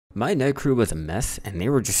My night crew was a mess, and they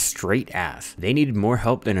were just straight ass. They needed more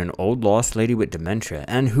help than an old lost lady with dementia,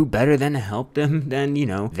 and who better than to help them than,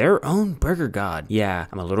 their own burger god. Yeah,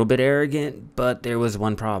 I'm a little bit arrogant, but there was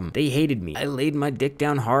one problem. They hated me. I laid my dick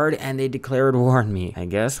down hard, and they declared war on me. I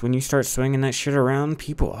guess when you start swinging that shit around,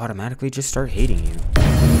 people automatically just start hating you.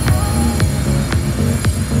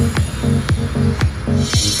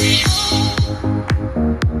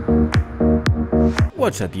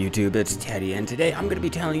 What's up YouTube, it's Teddy, and today I'm going to be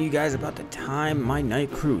telling you guys about the time my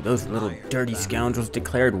night crew, those little dirty scoundrels,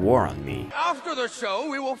 declared war on me. After the show,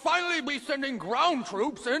 we will finally be sending ground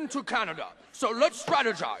troops into Canada. So let's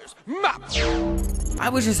strategize. Map! I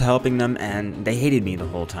was just helping them and they hated me the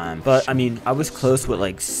whole time. But I mean, I was close with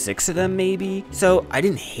like 6 of them maybe, so I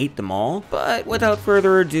didn't hate them all. But without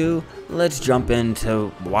further ado, let's jump into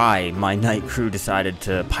why my night crew decided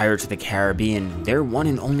to Pirates of the Caribbean their one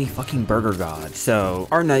and only fucking burger god. So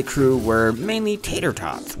our night crew were mainly tater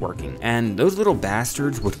tots working, and those little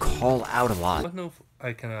bastards would call out a lot.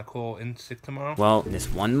 I can call in sick tomorrow? Well,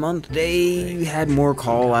 this one month, they had more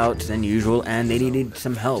call-outs than usual, and they needed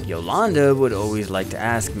some help. Yolanda would always like to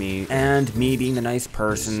ask me, and me being the nice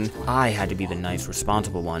person, I had to be the nice,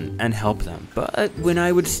 responsible one and help them. But when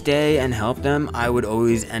I would stay and help them, I would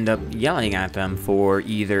always end up yelling at them for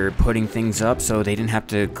either putting things up so they didn't have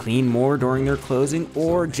to clean more during their closing,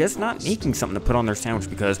 or just not making something to put on their sandwich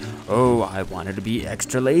because, oh, I wanted to be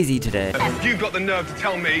extra lazy today. You've got the nerve to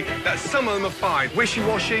tell me that some of them are fine.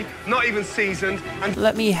 Wishy-washy, not even seasoned, and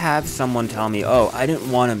let me have someone tell me, oh, I didn't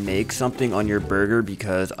want to make something on your burger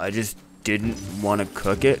because I just didn't want to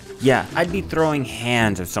cook it. Yeah, I'd be throwing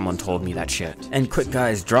hands if someone told me that shit. And quick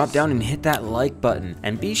guys, drop down and hit that like button,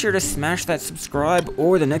 and be sure to smash that subscribe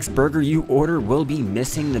or the next burger you order will be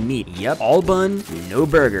missing the meat. Yep, all bun, no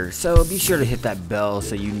burger. So be sure to hit that bell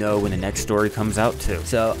so you know when the next story comes out too.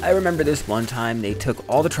 So I remember this one time they took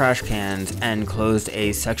all the trash cans and closed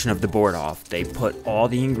a section of the board off. They put all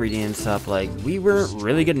the ingredients up like we weren't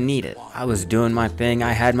really gonna need it. I was doing my thing,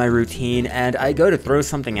 I had my routine, and I go to throw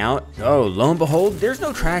something out. Oh, lo and behold, there's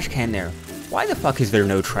no trash can there. Why the fuck is there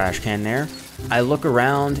no trash can there? I look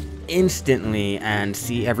around instantly and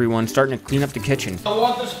see everyone starting to clean up the kitchen. I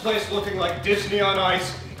want this place looking like Disney on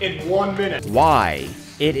Ice in 1 minute. Why?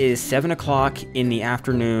 It is 7 o'clock in the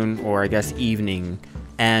afternoon, or I guess evening,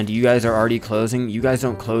 and you guys are already closing. You guys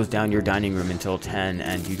don't close down your dining room until 10,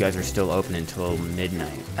 and you guys are still open until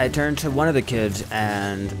midnight. I turned to one of the kids,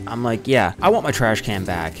 and I'm like, yeah, I want my trash can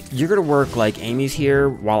back. You're gonna work like Amy's here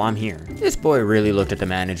while I'm here. This boy really looked at the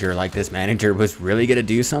manager like this manager was really gonna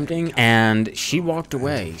do something, and she walked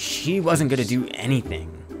away. She wasn't gonna do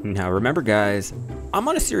anything. Now remember guys, I'm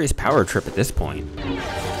on a serious power trip at this point.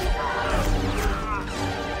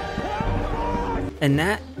 And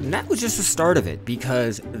that was just the start of it,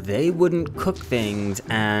 because they wouldn't cook things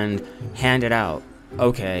and hand it out.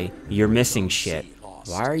 Okay, you're missing shit.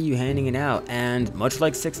 Why are you handing it out? And much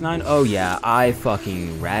like 6ix9ine, oh yeah, I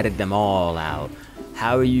fucking ratted them all out.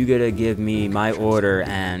 How are you gonna give me my order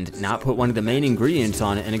and not put one of the main ingredients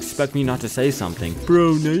on it and expect me not to say something?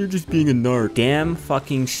 Bro, now you're just being a narc. Damn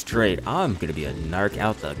fucking straight, I'm gonna be a narc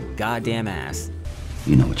out the goddamn ass.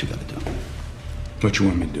 You know what you gotta do. What you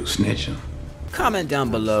want me to do, snitch, huh? Comment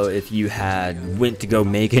down below if you had went to go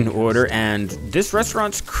make an order and this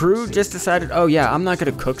restaurant's crew just decided, oh yeah, I'm not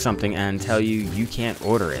gonna cook something and tell you you can't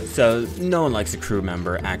order it. So no one likes a crew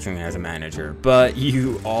member acting as a manager, but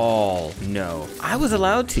you all know I was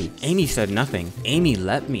allowed to. Amy said nothing. Amy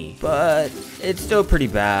let me, but it's still pretty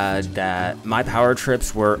bad that my power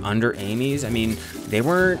trips were under Amy's. I mean, they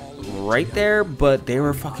weren't right there, but they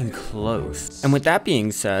were fucking close. And with that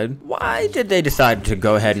being said, why did they decide to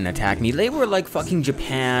go ahead and attack me? They were like fucking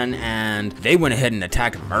Japan, and they went ahead and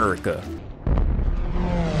attacked America.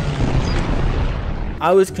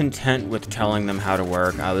 I was content with telling them how to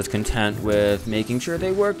work. I was content with making sure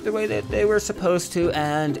they worked the way that they were supposed to,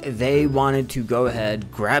 and they wanted to go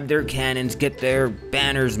ahead, grab their cannons, get their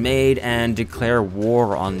banners made, and declare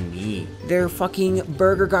war on me. Their fucking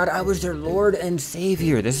burger god, I was their lord and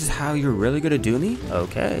savior. This is how you're really gonna do me?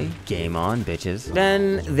 Okay, game on, bitches.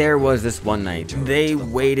 Then there was this one night. They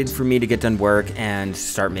waited for me to get done work and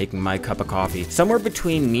start making my cup of coffee. Somewhere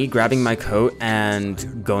between me grabbing my coat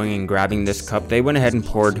and going and grabbing this cup, they went ahead and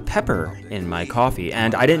poured pepper in my coffee,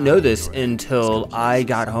 and I didn't know this until I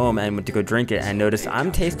got home and went to go drink it and noticed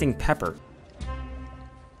I'm tasting pepper.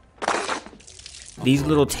 These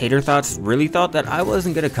little tater thoughts really thought that I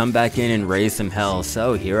wasn't gonna come back in and raise some hell,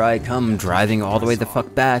 so here I come driving all the way the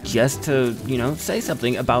fuck back just to, say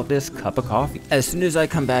something about this cup of coffee. As soon as I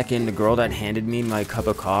come back in, the girl that handed me my cup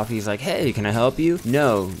of coffee is like, hey, can I help you?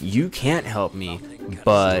 No, you can't help me.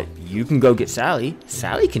 but you can go get Sally.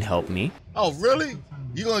 Sally can help me. Oh, really?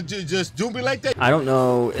 You gonna just do me like that? I don't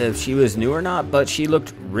know if she was new or not, but she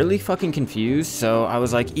looked really fucking confused. So I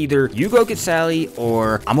was like, either you go get Sally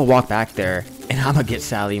or I'm gonna walk back there and I'm gonna get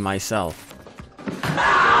Sally myself.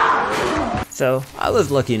 So I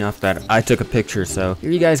was lucky enough that I took a picture, so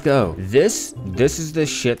here you guys go. This is the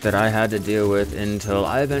shit that I had to deal with until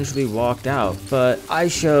I eventually walked out. But I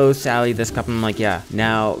show Sally this cup and I'm like, yeah,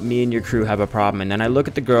 now me and your crew have a problem. And then I look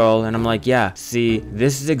at the girl and I'm like, yeah, see,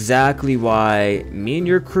 this is exactly why me and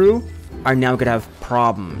your crew are now gonna have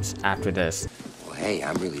problems after this. Hey,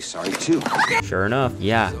 I'm really sorry too. Sure enough,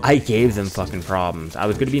 yeah, I gave them fucking problems. I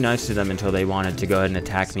was gonna be nice to them until they wanted to go ahead and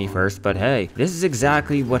attack me first, but hey, this is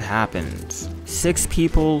exactly what happens. 6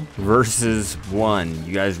 people versus 1.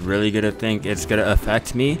 You guys really gonna think it's gonna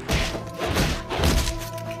affect me?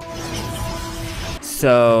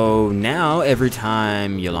 So now every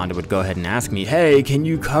time Yolanda would go ahead and ask me, hey, can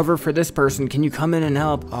you cover for this person? Can you come in and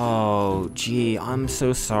help? Oh, gee, I'm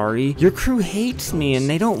so sorry. Your crew hates me and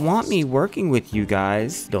they don't want me working with you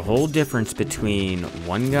guys. The whole difference between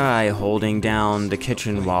one guy holding down the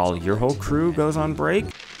kitchen while your whole crew goes on break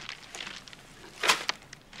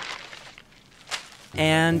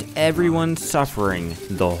and everyone suffering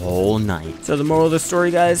the whole night. So the moral of the story,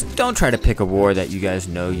 guys, don't try to pick a war that you guys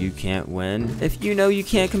know you can't win. If you know you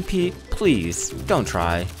can't compete, please don't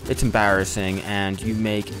try. It's embarrassing and you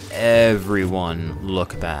make everyone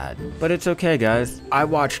look bad. But it's okay, guys. I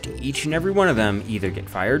watched each and every one of them either get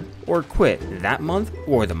fired or quit that month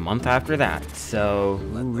or the month after that. So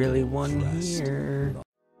who really won here?